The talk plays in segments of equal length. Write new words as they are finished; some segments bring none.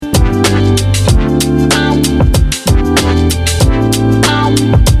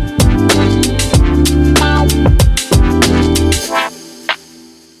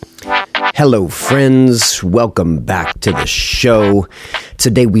Hello, friends. Welcome back to the show.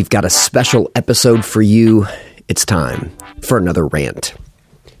 Today, we've got a special episode for you. It's time for another rant.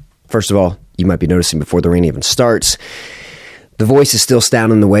 First of all, you might be noticing before the rant even starts, the voice is still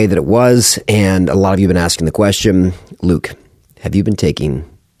sounding the way that it was, and a lot of you have been asking the question, Luke, have you been taking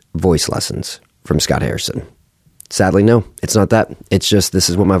voice lessons from Scott Harrison? Sadly, no, it's not that. It's just this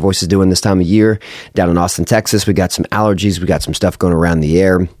is what my voice is doing this time of year. Down in Austin, Texas, we got some allergies. We got some stuff going around the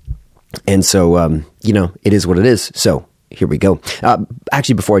air. And so, it is what it is. So here we go.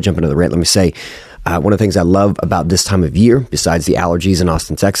 Actually, before I jump into the rant, let me say one of the things I love about this time of year, besides the allergies in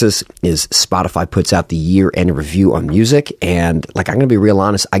Austin, Texas, is Spotify puts out the year-end review on music. And I'm going to be real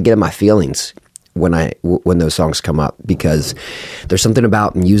honest, I get in my feelings when those songs come up, because there's something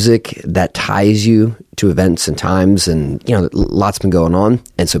about music that ties you to events and times, and lots been going on,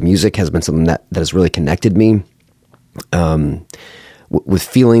 and so music has been something that has really connected me with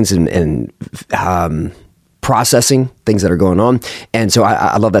feelings and processing things that are going on. And so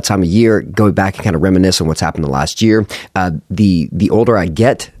I love that time of year, going back and kind of reminisce on what's happened the last year. The older I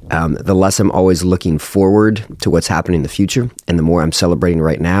get, the less I'm always looking forward to what's happening in the future, and the more I'm celebrating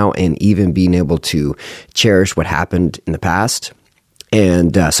right now, and even being able to cherish what happened in the past.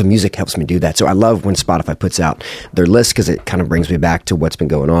 And so music helps me do that. So I love when Spotify puts out their list, because it kind of brings me back to what's been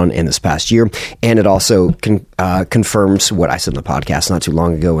going on in this past year. And it also confirms what I said in the podcast not too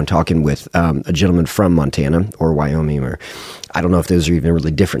long ago when talking with a gentleman from Montana or Wyoming, or I don't know if those are even really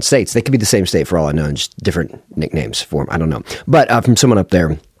different states. They could be the same state for all I know, and just different nicknames for them. I don't know. But from someone up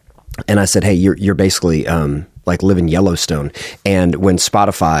there, and I said, hey, you're basically like living Yellowstone. And when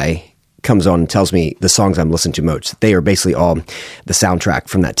Spotify comes on and tells me the songs I'm listening to most, they are basically all the soundtrack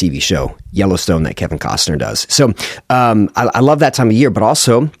from that TV show, Yellowstone, that Kevin Costner does. So I love that time of year, but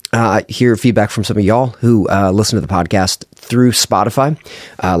also I hear feedback from some of y'all who listen to the podcast through Spotify.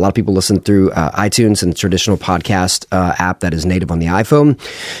 A lot of people listen through iTunes and the traditional podcast app that is native on the iPhone.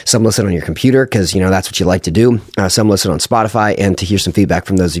 Some listen on your computer because, that's what you like to do. Some listen on Spotify, and to hear some feedback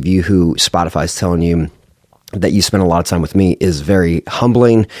from those of you who Spotify is telling you that you spend a lot of time with me is very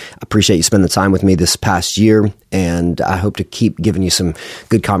humbling. I appreciate you spending the time with me this past year, and I hope to keep giving you some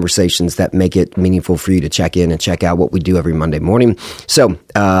good conversations that make it meaningful for you to check in and check out what we do every Monday morning. So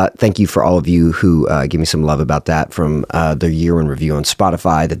thank you for all of you who give me some love about that from their year-end review on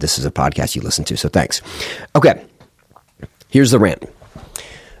Spotify, that this is a podcast you listen to. So thanks. Okay, here's the rant.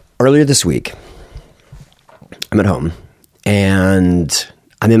 Earlier this week, I'm at home, and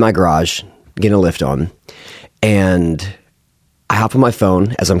I'm in my garage getting a lift on, and I hop on my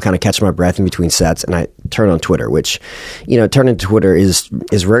phone as I'm kind of catching my breath in between sets, and I turn on Twitter, which, turning to Twitter is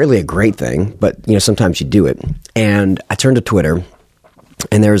rarely a great thing, but, sometimes you do it. And I turn to Twitter,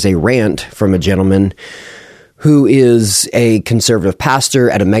 and there's a rant from a gentleman who is a conservative pastor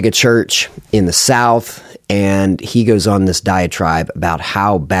at a mega church in the South, and he goes on this diatribe about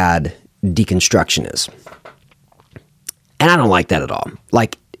how bad deconstruction is. And I don't like that at all.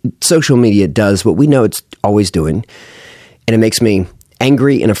 Social media does what we know it's always doing, and it makes me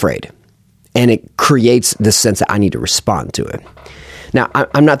angry and afraid. And it creates this sense that I need to respond to it. Now,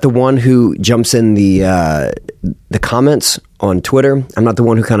 I'm not the one who jumps in the comments on Twitter. I'm not the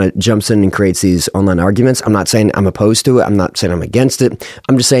one who kind of jumps in and creates these online arguments. I'm not saying I'm opposed to it. I'm not saying I'm against it.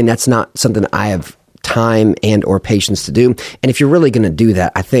 I'm just saying that's not something I have time and or patience to do. And if you're really going to do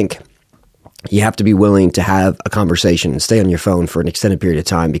that, I think you have to be willing to have a conversation and stay on your phone for an extended period of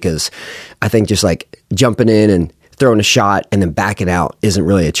time, because I think just jumping in and throwing a shot and then backing out isn't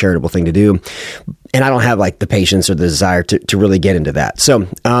really a charitable thing to do. And I don't have the patience or the desire to really get into that. So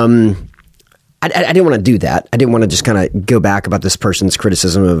I didn't want to do that. I didn't want to just kind of go back about this person's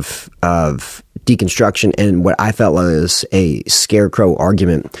criticism of deconstruction and what I felt was a scarecrow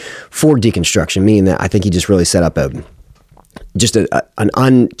argument for deconstruction, meaning that I think he just really set up an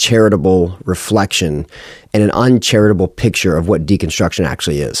uncharitable reflection and an uncharitable picture of what deconstruction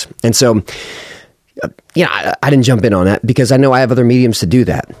actually is. And so, I didn't jump in on that because I know I have other mediums to do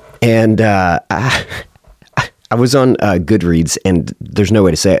that. And I was on Goodreads, and there's no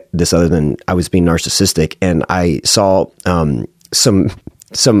way to say this other than I was being narcissistic, and I saw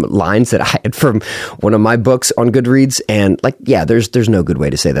some lines that I had from one of my books on Goodreads, and there's no good way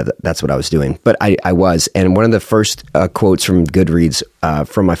to say that that's what I was doing, but I was. And one of the first quotes from Goodreads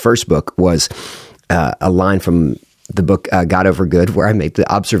from my first book was a line from the book God Over Good, where I make the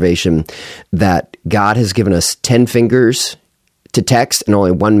observation that God has given us 10 fingers to text and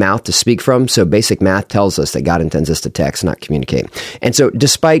only one mouth to speak from. So basic math tells us that God intends us to text, not communicate. And so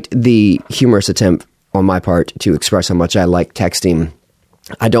despite the humorous attempt on my part to express how much I like texting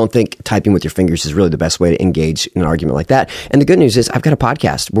I don't think typing with your fingers is really the best way to engage in an argument like that. And the good news is I've got a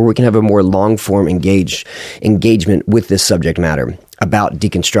podcast where we can have a more long-form engagement with this subject matter about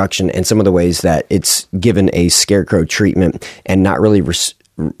deconstruction and some of the ways that it's given a scarecrow treatment and not really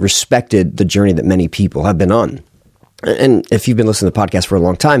respected the journey that many people have been on. And if you've been listening to the podcast for a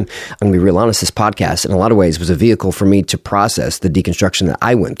long time, I'm going to be real honest, this podcast in a lot of ways was a vehicle for me to process the deconstruction that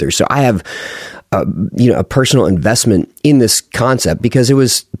I went through. So I have a personal investment in this concept because it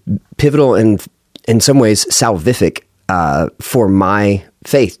was pivotal and in some ways salvific for my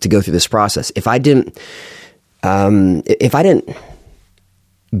faith to go through this process. If I didn't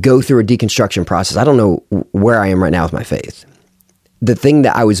go through a deconstruction process, I don't know where I am right now with my faith. The thing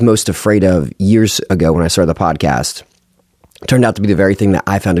that I was most afraid of years ago when I started the podcast turned out to be the very thing that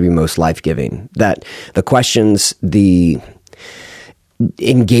I found to be most life-giving. That the questions, the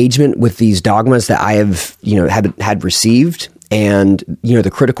engagement with these dogmas that I have, had received, and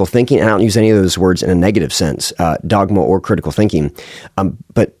the critical thinking. And I don't use any of those words in a negative sense, dogma or critical thinking.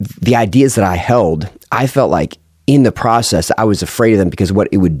 But the ideas that I held, I felt like in the process, I was afraid of them because of what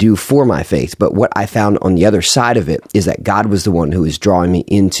it would do for my faith. But what I found on the other side of it is that God was the one who was drawing me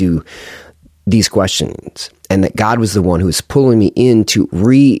into these questions, and that God was the one who was pulling me in to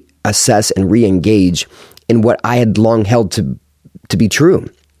reassess and re-engage in what I had long held to be true.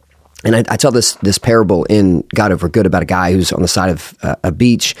 And I tell this parable in God Over Good about a guy who's on the side of a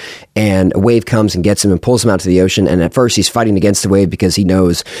beach, and a wave comes and gets him and pulls him out to the ocean. And at first he's fighting against the wave because he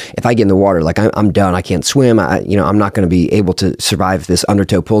knows, if I get in the water, like I'm done. I can't swim. I'm not going to be able to survive if this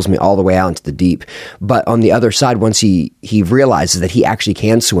undertow pulls me all the way out into the deep. But on the other side, once he realizes that he actually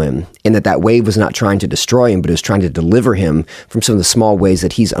can swim, and that wave was not trying to destroy him, but it was trying to deliver him from some of the small ways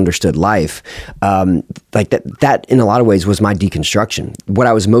that he's understood life. Like that in a lot of ways was my deconstruction. What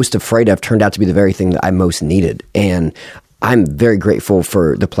I was most afraid of turned out to be the very thing that I most needed. And I'm very grateful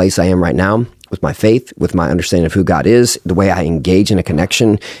for the place I am right now with my faith, with my understanding of who God is, the way I engage in a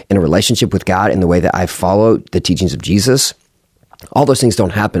connection, in a relationship with God, and the way that I follow the teachings of Jesus. All those things don't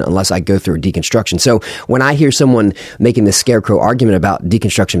happen unless I go through a deconstruction. So when I hear someone making this scarecrow argument about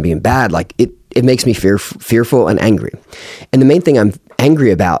deconstruction being bad, like it makes me fearful and angry. And the main thing I'm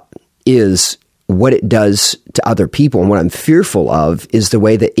angry about is what it does to other people. And what I'm fearful of is the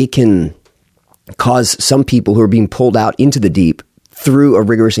way that it can cause some people who are being pulled out into the deep through a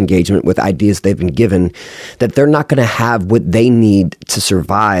rigorous engagement with ideas they've been given, that they're not going to have what they need to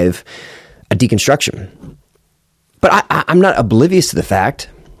survive a deconstruction. But I'm not oblivious to the fact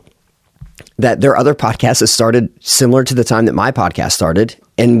that there are other podcasts that started similar to the time that my podcast started,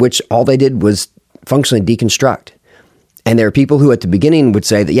 in which all they did was functionally deconstruct. And there are people who at the beginning would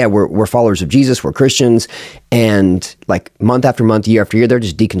say that, yeah, we're followers of Jesus, we're Christians, and like month after month, year after year, they're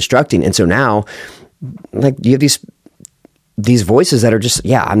just deconstructing. And so now, like, you have these voices that are just,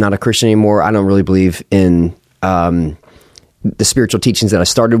 yeah, I'm not a Christian anymore. I don't really believe in the spiritual teachings that I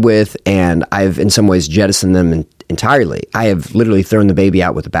started with, and I've in some ways jettisoned them entirely. I have literally thrown the baby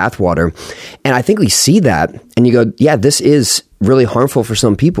out with the bathwater. And I think we see that, and you go, yeah, this is really harmful for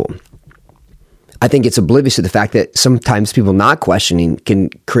some people. I think it's oblivious to the fact that sometimes people not questioning can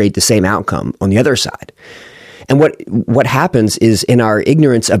create the same outcome on the other side. And what happens is, in our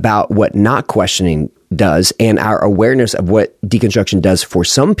ignorance about what not questioning does and our awareness of what deconstruction does for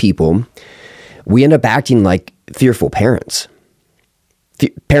some people, we end up acting like fearful parents.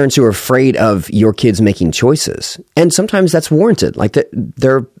 Parents who are afraid of your kids making choices. And sometimes that's warranted. Like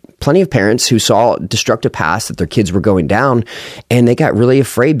there are plenty of parents who saw destructive paths that their kids were going down, and they got really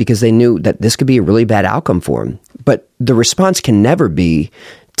afraid because they knew that this could be a really bad outcome for them. But the response can never be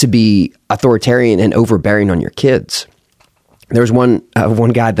to be authoritarian and overbearing on your kids. There was one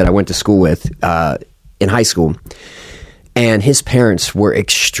guy that I went to school with in high school, and his parents were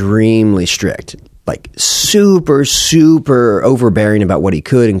extremely strict. Like super, super overbearing about what he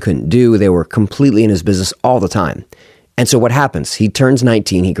could and couldn't do. They were completely in his business all the time. And so what happens? He turns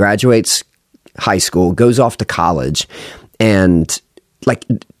 19, he graduates high school, goes off to college, and like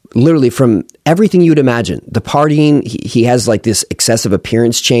literally from everything you would imagine, the partying, he has like this excessive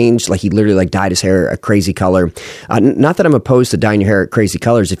appearance change. Like he literally like dyed his hair a crazy color. Not that I'm opposed to dyeing your hair crazy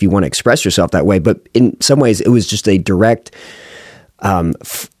colors if you want to express yourself that way, but in some ways it was just a direct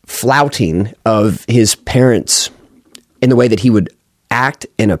flouting of his parents in the way that he would act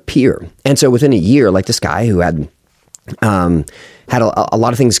and appear. And so within a year, like this guy who had a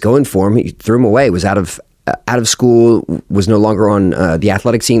lot of things going for him, he threw him away, was out of school, was no longer on the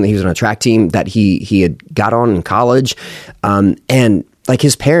athletic team. He was on a track team that he had got on in college. And like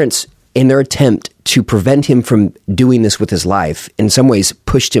his parents in their attempt to prevent him from doing this with his life, in some ways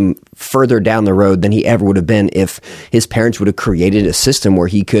pushed him further down the road than he ever would have been if his parents would have created a system where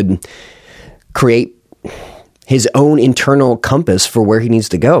he could create his own internal compass for where he needs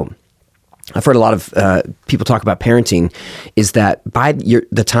to go. I've heard a lot of people talk about parenting is that by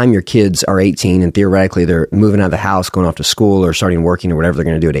the time your kids are 18 and theoretically they're moving out of the house, going off to school or starting working or whatever they're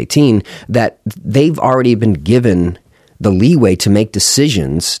going to do at 18, that they've already been given the leeway to make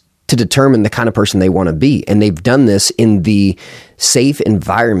decisions to determine the kind of person they want to be. And they've done this in the safe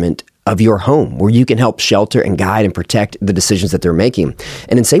environment of your home where you can help shelter and guide and protect the decisions that they're making.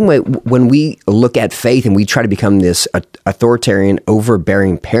 And in the same way, when we look at faith and we try to become this authoritarian,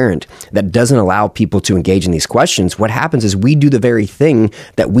 overbearing parent that doesn't allow people to engage in these questions, what happens is we do the very thing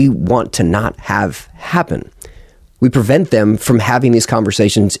that we want to not have happen. We prevent them from having these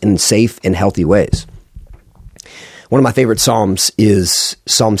conversations in safe and healthy ways. One of my favorite Psalms is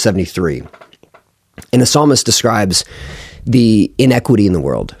Psalm 73. And the psalmist describes the inequity in the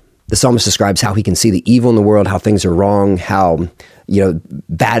world. The psalmist describes how he can see the evil in the world, how things are wrong, how,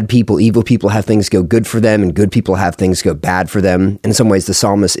 bad people, evil people have things go good for them and good people have things go bad for them. And in some ways, the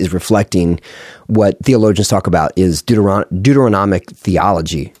psalmist is reflecting what theologians talk about is Deuteronomic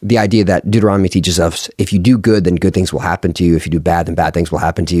theology. The idea that Deuteronomy teaches us if you do good, then good things will happen to you. If you do bad, then bad things will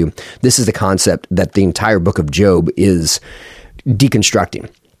happen to you. This is the concept that the entire book of Job is deconstructing.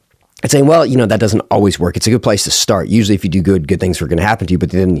 And saying, well, that doesn't always work. It's a good place to start. Usually if you do good things are going to happen to you.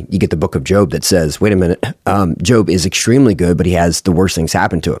 But then you get the book of Job that says, wait a minute, Job is extremely good, but he has the worst things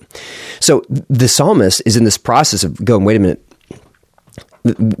happen to him. So the psalmist is in this process of going, wait a minute,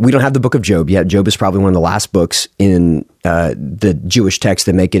 we don't have the book of Job yet. Job is probably one of the last books in the Jewish text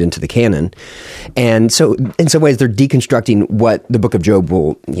that make it into the canon. And so in some ways, they're deconstructing what the book of Job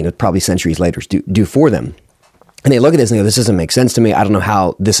will, probably centuries later do for them. And they look at this and go, this doesn't make sense to me. I don't know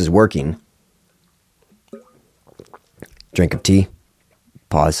how this is working. Drink of tea.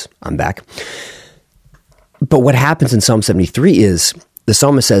 Pause. I'm back. But what happens in Psalm 73 is the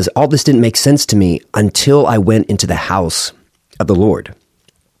psalmist says, all this didn't make sense to me until I went into the house of the Lord.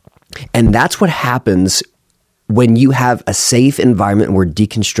 And that's what happens when you have a safe environment where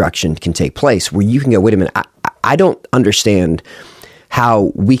deconstruction can take place, where you can go, wait a minute, I don't understand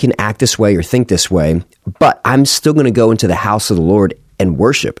how we can act this way or think this way, but I'm still going to go into the house of the Lord and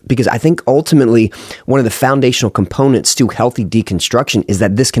worship, because I think ultimately one of the foundational components to healthy deconstruction is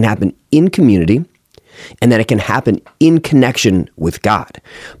that this can happen in community and that it can happen in connection with God.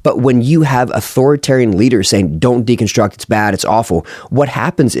 But when you have authoritarian leaders saying, don't deconstruct, it's bad, it's awful, what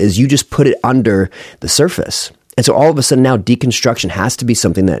happens is you just put it under the surface. And so all of a sudden now deconstruction has to be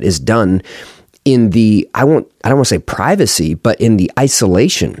something that is done in the, I don't want to say privacy, but in the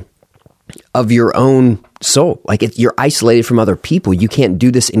isolation of your own soul. Like you're isolated from other people. You can't do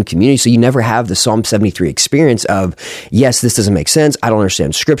this in community. So you never have the Psalm 73 experience of, yes, this doesn't make sense. I don't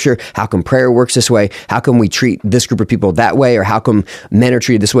understand scripture. How come prayer works this way? How come we treat this group of people that way? Or how come men are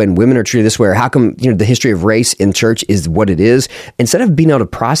treated this way and women are treated this way? Or how come, the history of race in church is what it is? Instead of being able to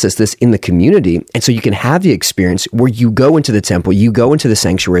process this in the community. And so you can have the experience where you go into the temple, you go into the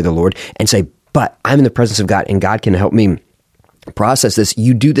sanctuary of the Lord and say, but I'm in the presence of God and God can help me process this.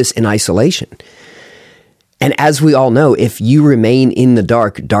 You do this in isolation. And as we all know, if you remain in the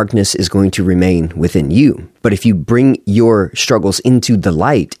dark, darkness is going to remain within you. But if you bring your struggles into the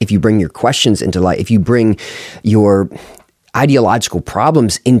light, if you bring your questions into light, if you bring your ideological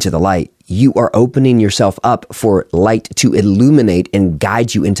problems into the light, you are opening yourself up for light to illuminate and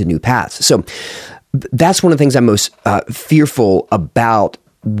guide you into new paths. So that's one of the things I'm most fearful about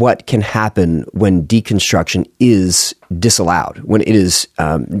what can happen when deconstruction is disallowed, when it is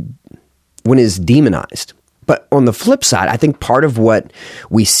demonized. But on the flip side, I think part of what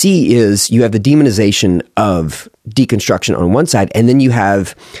we see is you have the demonization of deconstruction on one side, and then you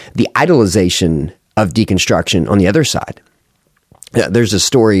have the idolization of deconstruction on the other side. There's a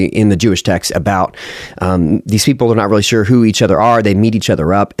story in the Jewish text about these people are not really sure who each other are. They meet each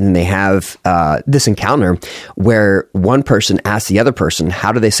other up, and then they have this encounter where one person asks the other person,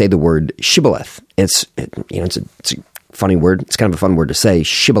 how do they say the word shibboleth? It's a funny word. It's kind of a fun word to say,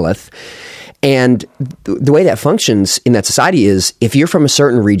 shibboleth. And the way that functions in that society is if you're from a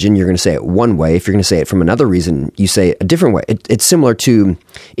certain region, you're going to say it one way. If you're going to say it from another region, you say it a different way. It's similar to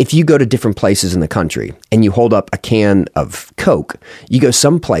if you go to different places in the country and you hold up a can of Coke, you go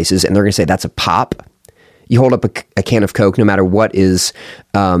some places and they're going to say that's a pop. You hold up a can of Coke, no matter what is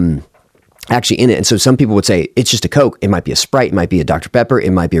actually in it. And so some people would say it's just a Coke. It might be a Sprite. It might be a Dr. Pepper. It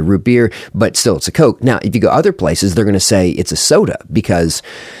might be a root beer, but still it's a Coke. Now, if you go other places, they're going to say it's a soda because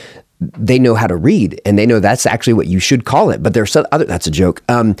they know how to read, and they know that's actually what you should call it. But there's other, that's a joke.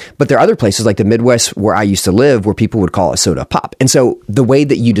 But there are other places like the Midwest where I used to live where people would call a soda pop. And so the way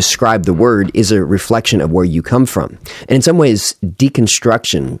that you describe the word is a reflection of where you come from. And in some ways,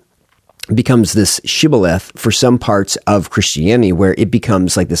 deconstruction becomes this shibboleth for some parts of Christianity, where it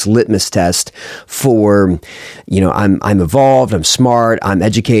becomes like this litmus test for, I'm evolved, I'm smart, I'm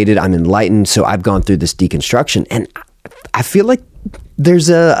educated, I'm enlightened, so I've gone through this deconstruction. And I feel like there's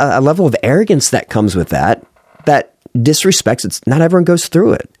a level of arrogance that comes with that disrespects it. Not everyone goes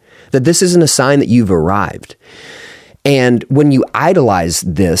through it. That this isn't a sign that you've arrived. And when you idolize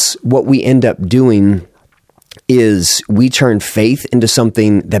this, what we end up doing is we turn faith into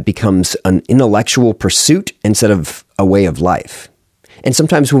something that becomes an intellectual pursuit instead of a way of life. And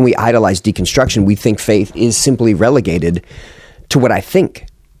sometimes when we idolize deconstruction, we think faith is simply relegated to what I think.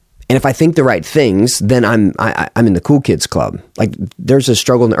 And if I think the right things, then I'm in the cool kids club. Like there's a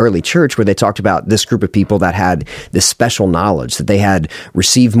struggle in the early church where they talked about this group of people that had this special knowledge, that they had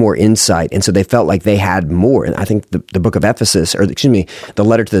received more insight. And so they felt like they had more. And I think the book of Ephesus, the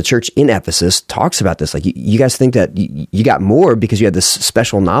letter to the church in Ephesus talks about this. Like you guys think that you got more because you had this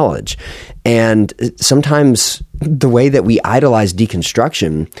special knowledge. And sometimes the way that we idolize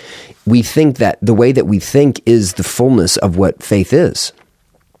deconstruction, we think that the way that we think is the fullness of what faith is.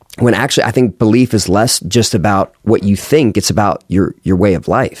 When actually, I think belief is less just about what you think, it's about your way of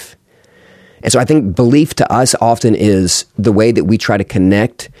life. And so I think belief to us often is the way that we try to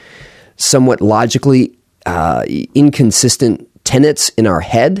connect somewhat logically inconsistent tenets in our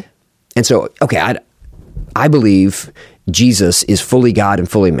head. And so, okay, I believe Jesus is fully God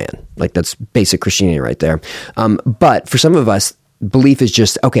and fully man. Like that's basic Christianity right there. But for some of us, belief is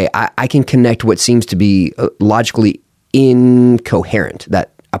just, okay, I can connect what seems to be logically incoherent,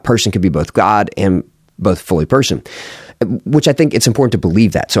 that a person could be both God and both fully person, which I think it's important to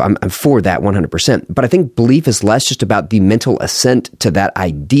believe that. So I'm for that 100%. But I think belief is less just about the mental assent to that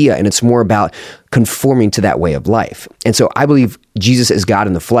idea, and it's more about conforming to that way of life. And so I believe Jesus is God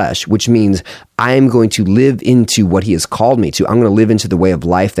in the flesh, which means I am going to live into what he has called me to. I'm going to live into the way of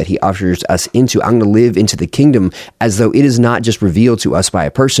life that he ushers us into. I'm going to live into the kingdom as though it is not just revealed to us by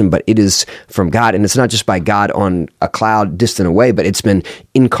a person, but it is from God. And it's not just by God on a cloud distant away, but it's been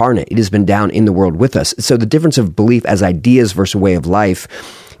incarnate. It has been down in the world with us. So the difference of belief as ideas versus a way of life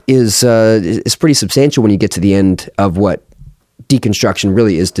is pretty substantial when you get to the end of what deconstruction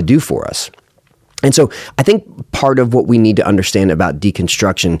really is to do for us. And so I think part of what we need to understand about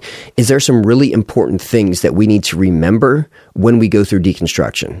deconstruction is there are some really important things that we need to remember when we go through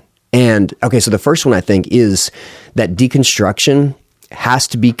deconstruction. And okay, so the first one I think is that deconstruction has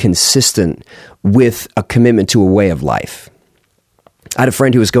to be consistent with a commitment to a way of life. I had a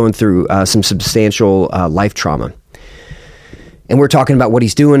friend who was going through some substantial life trauma. And we're talking about what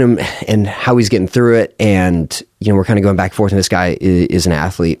he's doing and how he's getting through it. And, we're kind of going back and forth. And this guy is an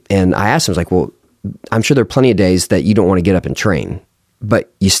athlete. And I asked him, I was like, well, I'm sure there are plenty of days that you don't want to get up and train,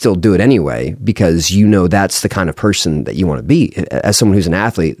 but you still do it anyway because that's the kind of person that you want to be. As someone who's an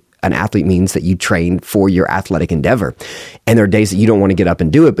athlete means that you train for your athletic endeavor. And there are days that you don't want to get up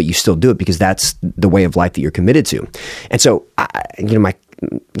and do it, but you still do it because that's the way of life that you're committed to. And so, my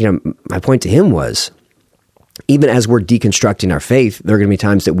point to him was, even as we're deconstructing our faith, there are going to be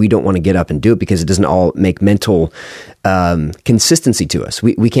times that we don't want to get up and do it because it doesn't all make mental consistency to us.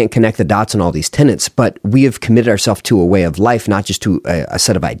 We can't connect the dots on all these tenets, but we have committed ourselves to a way of life, not just to a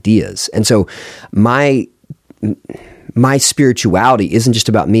set of ideas. And so my spirituality isn't just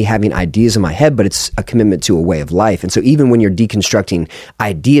about me having ideas in my head, but it's a commitment to a way of life. And so even when you're deconstructing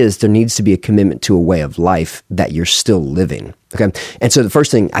ideas, there needs to be a commitment to a way of life that you're still living. Okay. And so the first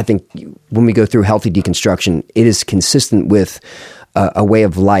thing I think when we go through healthy deconstruction, it is consistent with a way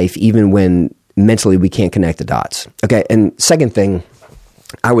of life, even when mentally we can't connect the dots. Okay. And second thing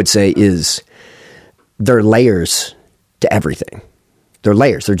I would say is there are layers to everything. There are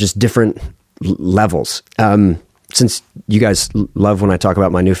layers. They're just different levels. Since you guys love when I talk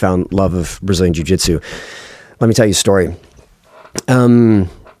about my newfound love of Brazilian Jiu-Jitsu, let me tell you a story.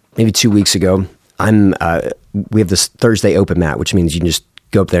 Maybe 2 weeks ago, we have this Thursday open mat, which means you can just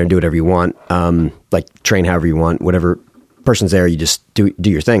go up there and do whatever you want, like train however you want, whatever person's there, you just do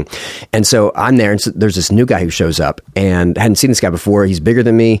your thing. And so I'm there, and so there's this new guy who shows up, and I hadn't seen this guy before. He's bigger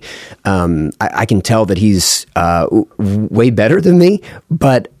than me. I can tell that he's way better than me,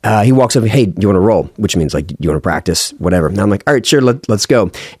 but he walks up and, hey, you want to roll? Which means like, you want to practice, whatever. And I'm like, all right, sure, let's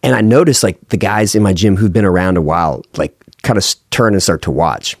go. And I noticed like the guys in my gym who've been around a while, like kind of turn and start to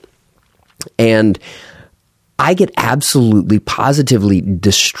watch. And I get absolutely, positively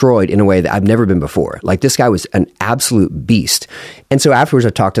destroyed in a way that I've never been before. Like, this guy was an absolute beast. And so afterwards I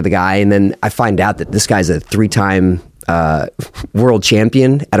talked to the guy, and then I find out that this guy's a 3-time world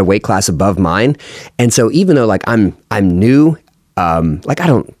champion at a weight class above mine. And so even though like I'm new, like I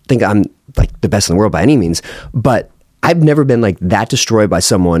don't think I'm like the best in the world by any means, but I've never been like that destroyed by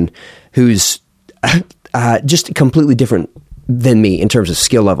someone who's just completely different than me in terms of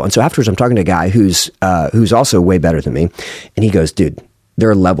skill level. And so afterwards I'm talking to a guy who's also way better than me. And he goes, dude, there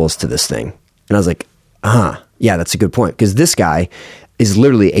are levels to this thing. And I was like, yeah, that's a good point. Because this guy is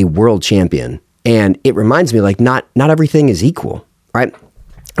literally a world champion. And it reminds me like not everything is equal, right?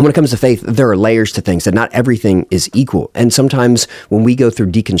 And when it comes to faith, there are layers to things, that not everything is equal. And sometimes when we go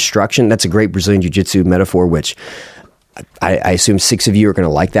through deconstruction, that's a great Brazilian Jiu-Jitsu metaphor, which I assume 6 of you are going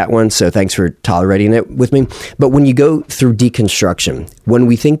to like that one. So thanks for tolerating it with me. But when you go through deconstruction, when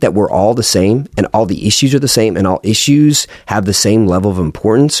we think that we're all the same and all the issues are the same and all issues have the same level of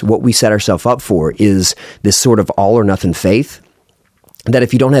importance, what we set ourselves up for is this sort of all or nothing faith, that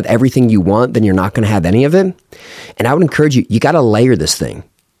if you don't have everything you want, then you're not going to have any of it. And I would encourage you, you got to layer this thing.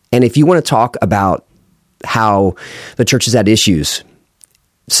 And if you want to talk about how the church has had issues,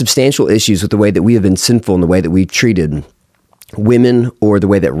 substantial issues with the way that we have been sinful and the way that we've treated women, or the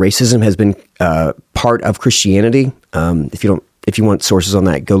way that racism has been part of Christianity. If you want sources on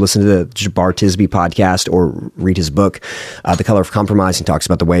that, go listen to the Jabbar Tisby podcast or read his book, The Color of Compromise. He talks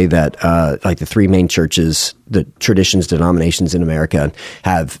about the way that like the 3 main churches, the traditions, denominations in America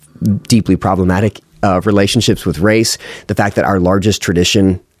have deeply problematic relationships with race. The fact that our largest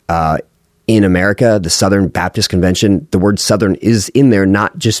tradition in America, the Southern Baptist Convention, the word Southern is in there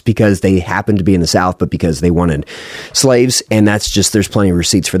not just because they happen to be in the South, but because they wanted slaves. And that's just, there's plenty of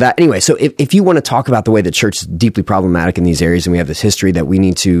receipts for that. Anyway, so if you want to talk about the way the church is deeply problematic in these areas, and we have this history that we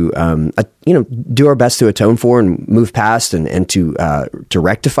need to, do our best to atone for and move past and to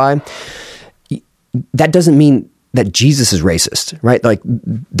rectify, that doesn't mean that Jesus is racist, right? Like,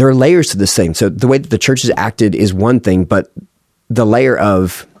 there are layers to this thing. So the way that the church has acted is one thing, but the layer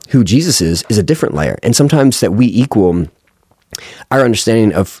of who Jesus is a different layer. And sometimes that we equal our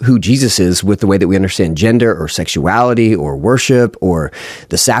understanding of who Jesus is with the way that we understand gender or sexuality or worship or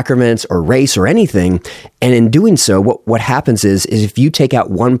the sacraments or race or anything. And in doing so, what happens is if you take out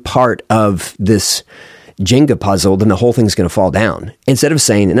one part of this Jenga puzzle, then the whole thing's going to fall down. Instead of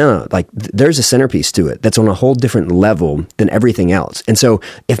saying, no, like there's a centerpiece to it that's on a whole different level than everything else. And so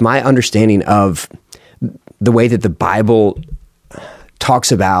if my understanding of the way that the Bible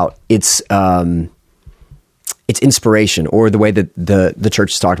talks about its inspiration, or the way that the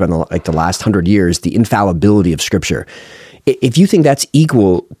church has talked about in the last 100 years, the infallibility of Scripture. If you think that's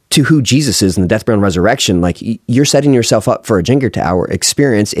equal to who Jesus is in the death, burial, and resurrection, like you're setting yourself up for a Jenga tower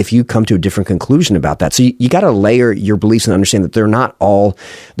experience if you come to a different conclusion about that. So you got to layer your beliefs and understand that they're not all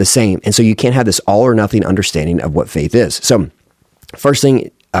the same. And so you can't have this all or nothing understanding of what faith is. So first thing,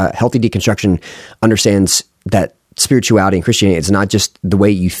 healthy deconstruction understands that spirituality and Christianity, it's not just the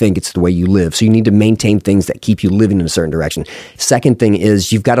way you think, it's the way you live. So you need to maintain things that keep you living in a certain direction. Second thing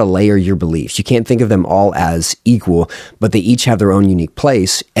is you've got to layer your beliefs. You can't think of them all as equal, but they each have their own unique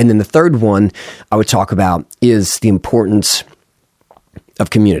place. And then the third one I would talk about is the importance of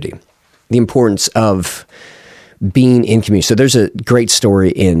community, the importance of being in community. So there's a great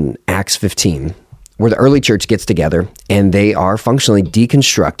story in Acts 15 where the early church gets together and they are functionally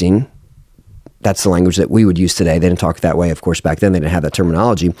deconstructing. That's the language that we would use today. They didn't talk that way, of course, back then. They didn't have that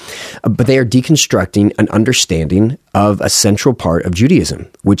terminology. But they are deconstructing an understanding of a central part of Judaism,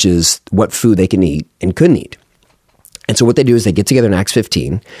 which is what food they can eat and couldn't eat. And so what they do is they get together in Acts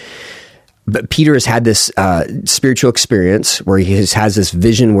 15. But Peter has had this spiritual experience where he has this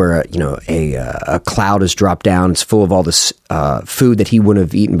vision where a cloud has dropped down. It's full of all this food that he wouldn't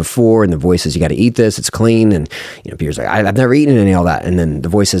have eaten before, and the voice says, "You got to eat this. It's clean." And Peter's like, "I've never eaten any of all that." And then the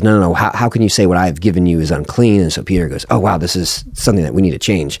voice says, "No. How can you say what I have given you is unclean?" And so Peter goes, "Oh wow, this is something that we need to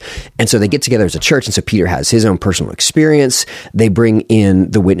change." And so they get together as a church, and so Peter has his own personal experience. They bring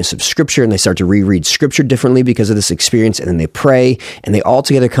in the witness of Scripture, and they start to reread Scripture differently because of this experience. And then they pray, and they all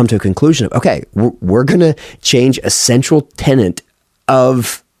together come to a conclusion of, okay, we're going to change a central tenet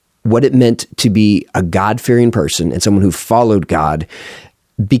of what it meant to be a God-fearing person and someone who followed God,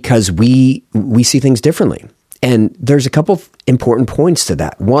 because we see things differently. And there's a couple important points to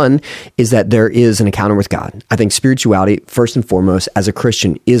that. One is that there is an encounter with God. I think spirituality, first and foremost, as a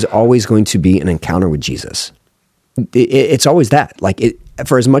Christian, is always going to be an encounter with Jesus. It's always that.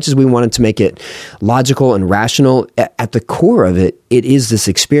 For as much as we wanted to make it logical and rational, at the core of it, it is this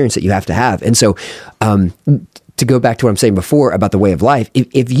experience that you have to have. And so to to go back to what I'm saying before about the way of life,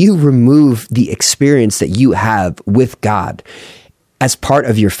 if you remove the experience that you have with God as part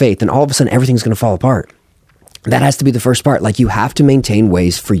of your faith, then all of a sudden everything's going to fall apart. That has to be the first part. Like, you have to maintain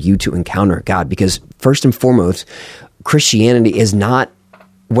ways for you to encounter God, because first and foremost, Christianity is not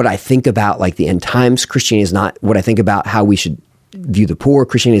what I think about like the end times. Christianity is not what I think about how we should view the poor.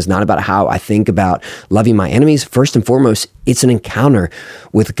 Christianity is not about how I think about loving my enemies. First and foremost, it's an encounter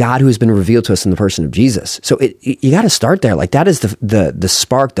with God who has been revealed to us in the person of Jesus. So you got to start there. Like, that is the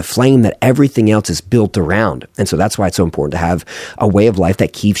spark, the flame that everything else is built around. And so that's why it's so important to have a way of life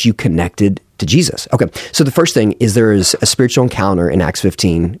that keeps you connected to Jesus. Okay, so the first thing is there is a spiritual encounter in Acts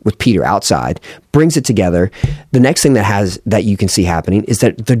 15 with Peter outside, brings it together. The next thing that you can see happening is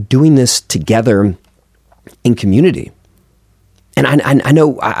that they're doing this together in community. And I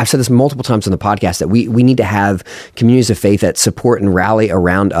know I've said this multiple times on the podcast that we need to have communities of faith that support and rally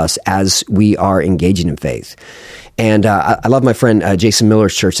around us as we are engaging in faith. And I love my friend Jason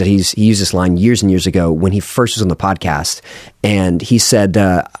Miller's church that he used this line years and years ago when he first was on the podcast. And he said,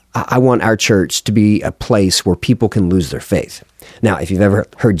 I want our church to be a place where people can lose their faith. Now, if you've ever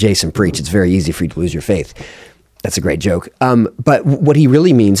heard Jason preach, it's very easy for you to lose your faith. That's a great joke. But what he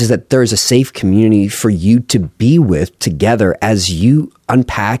really means is that there is a safe community for you to be with together as you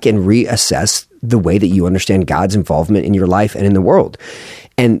unpack and reassess the way that you understand God's involvement in your life and in the world.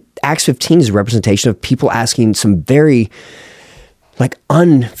 And Acts 15 is a representation of people asking some very like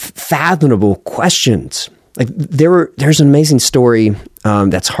unfathomable questions. Like there's an amazing story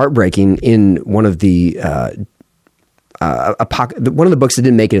that's heartbreaking in one of the one of the books that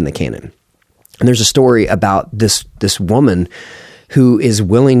didn't make it in the canon. And there's a story about this woman who is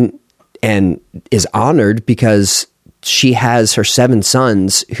willing and is honored because she has her 7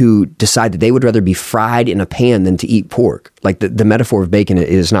 sons who decide that they would rather be fried in a pan than to eat pork. Like the metaphor of bacon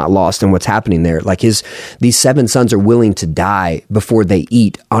is not lost in what's happening there. Like these 7 sons are willing to die before they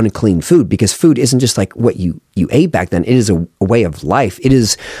eat unclean food, because food isn't just like what you ate back then. It is a way of life. It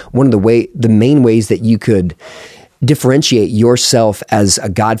is one of the main ways that you could differentiate yourself as a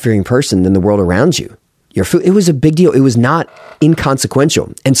God-fearing person than the world around you. Your food, it was a big deal. It was not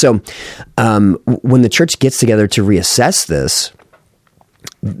inconsequential. And so when the church gets together to reassess this,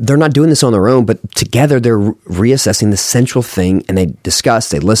 they're not doing this on their own, but together they're reassessing the central thing, and they discuss,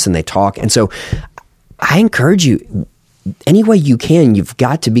 they listen, they talk. And so I encourage you, any way you can, you've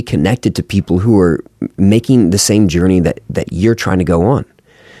got to be connected to people who are making the same journey that you're trying to go on.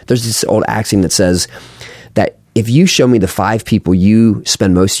 There's this old axiom that says that if you show me the 5 people you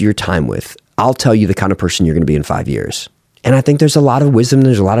spend most of your time with, I'll tell you the kind of person you're going to be in 5 years. And I think there's a lot of wisdom,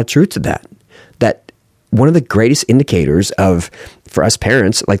 there's a lot of truth to that. That one of the greatest indicators for us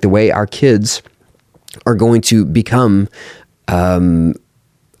parents, like the way our kids are going to become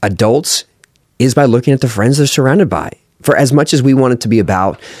adults, is by looking at the friends they're surrounded by. For as much as we want it to be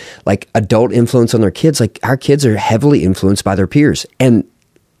about like adult influence on their kids, like our kids are heavily influenced by their peers. And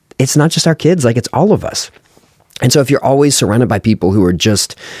it's not just our kids, like it's all of us. And so if you're always surrounded by people who are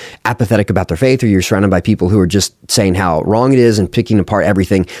just apathetic about their faith, or you're surrounded by people who are just saying how wrong it is and picking apart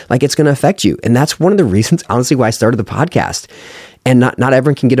everything, like it's going to affect you. And that's one of the reasons, honestly, why I started the podcast. And not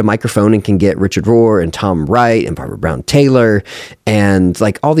everyone can get a microphone and can get Richard Rohr and Tom Wright and Barbara Brown Taylor and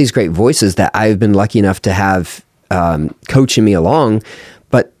like all these great voices that I've been lucky enough to have coaching me along.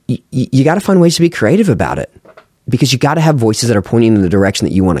 But you got to find ways to be creative about it, because you got to have voices that are pointing in the direction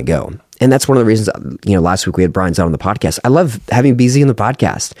that you want to go. And that's one of the reasons, last week we had Brian Zell on the podcast. I love having BZ on the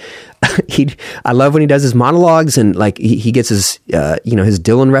podcast. I love when he does his monologues and like he gets his, his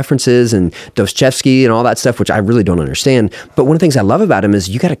Dylan references and Dostoevsky and all that stuff, which I really don't understand. But one of the things I love about him is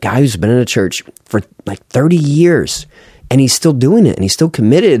you got a guy who's been in a church for like 30 years and he's still doing it and he's still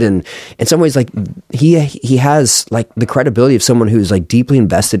committed. And in some ways, like he has like the credibility of someone who's like deeply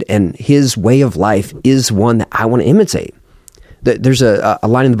invested, and his way of life is one that I want to imitate. There's a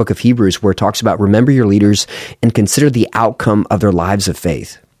line in the book of Hebrews where it talks about remember your leaders and consider the outcome of their lives of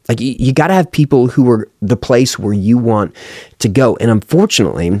faith. Like you got to have people who are the place where you want to go. And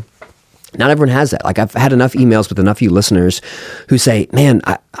unfortunately, not everyone has that. Like I've had enough emails with enough of you listeners who say, man,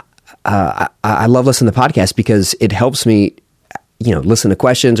 I love listening to the podcast because it helps me, listen to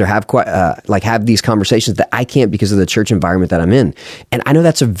questions or have these conversations that I can't because of the church environment that I'm in. And I know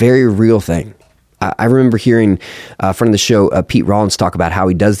that's a very real thing. I remember hearing a friend of the show, Pete Rollins, talk about how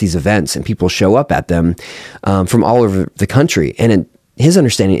he does these events and people show up at them from all over the country. And his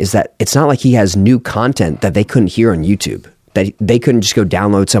understanding is that it's not like he has new content that they couldn't hear on YouTube, that they couldn't just go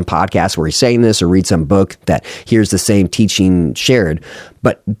download some podcast where he's saying this or read some book that hears the same teaching shared.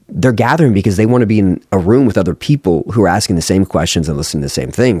 But they're gathering because they want to be in a room with other people who are asking the same questions and listening to the same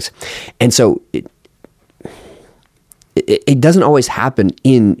things. And so it doesn't always happen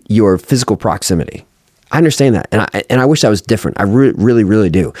in your physical proximity. I understand that, and I wish that was different. I really, really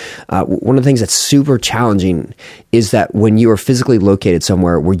do. One of the things that's super challenging is that when you are physically located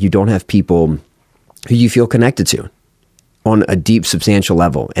somewhere where you don't have people who you feel connected to on a deep, substantial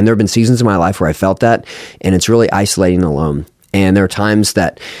level. And there have been seasons in my life where I felt that, and it's really isolating and alone. And there are times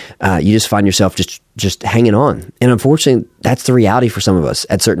that you just find yourself just hanging on. And unfortunately, that's the reality for some of us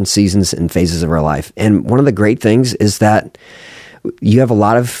at certain seasons and phases of our life. And one of the great things is that you have a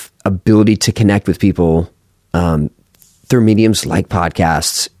lot of ability to connect with people through mediums like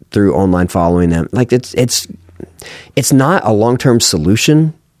podcasts, through online following them. Like it's not a long-term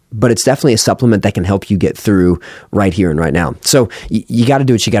solution, but it's definitely a supplement that can help you get through right here and right now. So you got to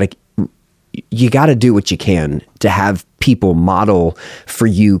do what you got to do what you can to have people model for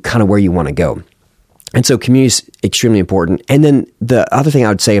you kind of where you want to go. And so community is extremely important. And then the other thing I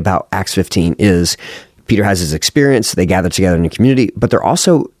would say about Acts 15 is Peter has his experience, they gather together in a community, but they're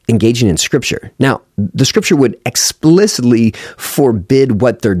also engaging in Scripture. Now, the Scripture would explicitly forbid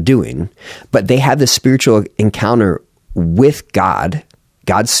what they're doing, but they have this spiritual encounter with God,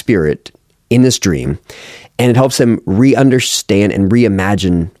 God's Spirit, in this dream, and it helps them re-understand and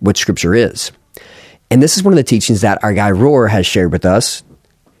reimagine what Scripture is. And this is one of the teachings that our guy Rohr has shared with us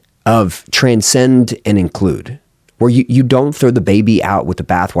of transcend and include, where you don't throw the baby out with the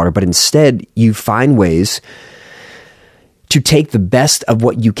bathwater, but instead you find ways to take the best of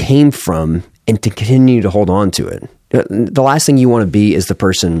what you came from and to continue to hold on to it. The last thing you want to be is the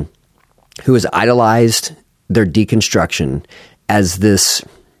person who has idolized their deconstruction as this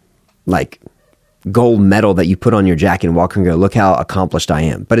like gold medal that you put on your jacket and walk and go, look how accomplished I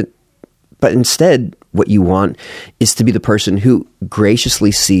am. But instead, what you want is to be the person who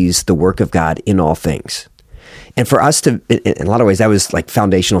graciously sees the work of God in all things. And for us to, in a lot of ways, that was like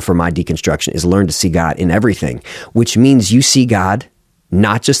foundational for my deconstruction, is learn to see God in everything, which means you see God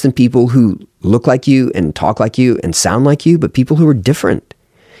not just in people who look like you and talk like you and sound like you, but people who are different.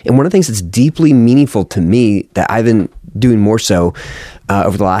 And one of the things that's deeply meaningful to me that I've been doing more so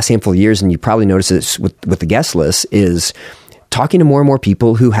over the last handful of years, and you probably notice this with the guest list, is talking to more and more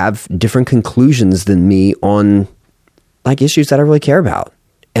people who have different conclusions than me on like issues that I really care about.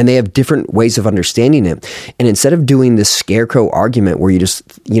 And they have different ways of understanding it. And instead of doing this scarecrow argument where you just,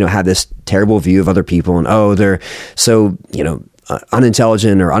 have this terrible view of other people and, they're so,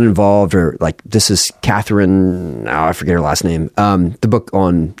 unintelligent or uninvolved, or like this is Catherine, I forget her last name, the book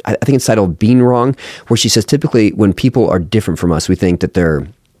on, I think it's titled Being Wrong, where she says typically when people are different from us, we think that they're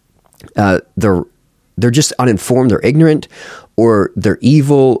just uninformed, they're ignorant, or they're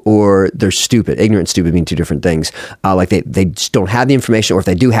evil, or they're stupid. Ignorant and stupid mean two different things. Like they just don't have the information, or if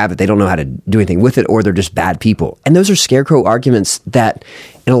they do have it, they don't know how to do anything with it, or they're just bad people. And those are scarecrow arguments that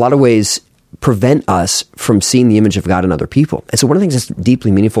in a lot of ways prevent us from seeing the image of God in other people. And so one of the things that's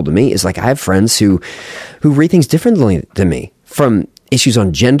deeply meaningful to me is like I have friends who read things differently than me, from issues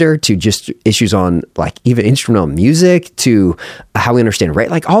on gender to just issues on like even instrumental music to how we understand, right?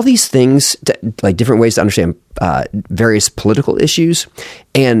 Like all these things, like different ways to understand various political issues.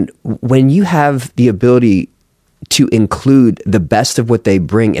 And when you have the ability to include the best of what they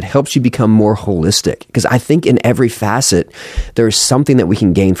bring, it helps you become more holistic. Because I think in every facet, there's something that we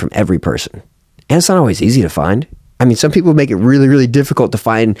can gain from every person. And it's not always easy to find. I mean, some people make it really, really difficult to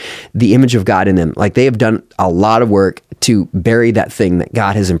find the image of God in them. Like they have done a lot of work to bury that thing that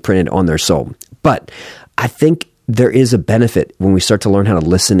God has imprinted on their soul. But I think there is a benefit when we start to learn how to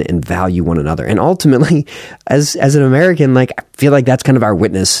listen and value one another. And ultimately, as an American, like I feel like that's kind of our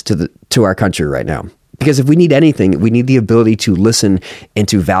witness to our country right now. Because if we need anything, we need the ability to listen and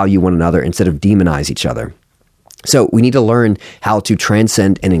to value one another instead of demonize each other. So we need to learn how to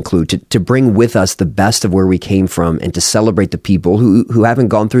transcend and include, to bring with us the best of where we came from, and to celebrate the people who haven't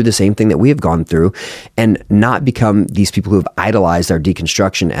gone through the same thing that we have gone through, and not become these people who have idolized our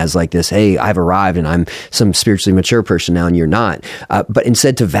deconstruction as like this, hey, I've arrived and I'm some spiritually mature person now and you're not. But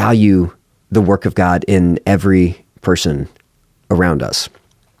instead to value the work of God in every person around us.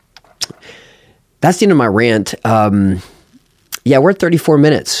 That's the end of my rant. Yeah, we're at 34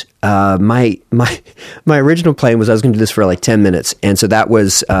 minutes. My original plan was I was going to do this for like 10 minutes. And so that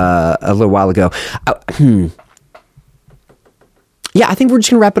was a little while ago. Yeah, I think we're just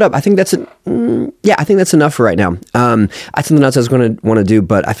going to wrap it up. I think that's enough for right now. I had something else I was going to want to do,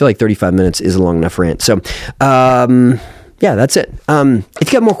 but I feel like 35 minutes is a long enough rant. So, yeah, that's it. If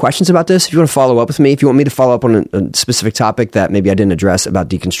you got more questions about this, if you want to follow up with me, if you want me to follow up on a specific topic that maybe I didn't address about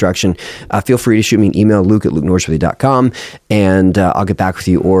deconstruction, feel free to shoot me an email, luke@lukenorrisworthy.com, and I'll get back with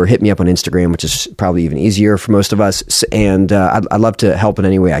you, or hit me up on Instagram, which is probably even easier for most of us. And I'd love to help in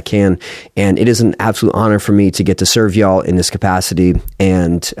any way I can. And it is an absolute honor for me to get to serve y'all in this capacity.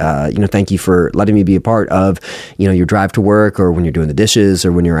 And, thank you for letting me be a part of, your drive to work, or when you're doing the dishes,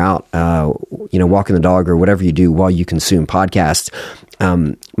 or when you're out, walking the dog, or whatever you do while you consume podcasts.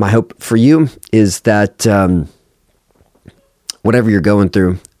 My hope for you is that whatever you're going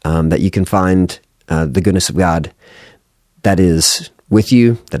through, that you can find the goodness of God that is with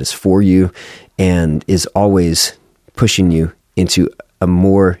you, that is for you, and is always pushing you into a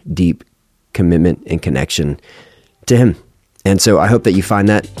more deep commitment and connection to Him. And so I hope that you find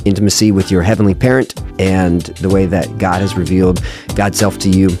that intimacy with your heavenly parent, and the way that God has revealed God's self to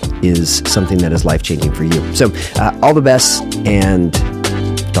you is something that is life-changing for you. So all the best, and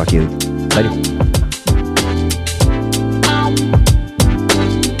talk to you later.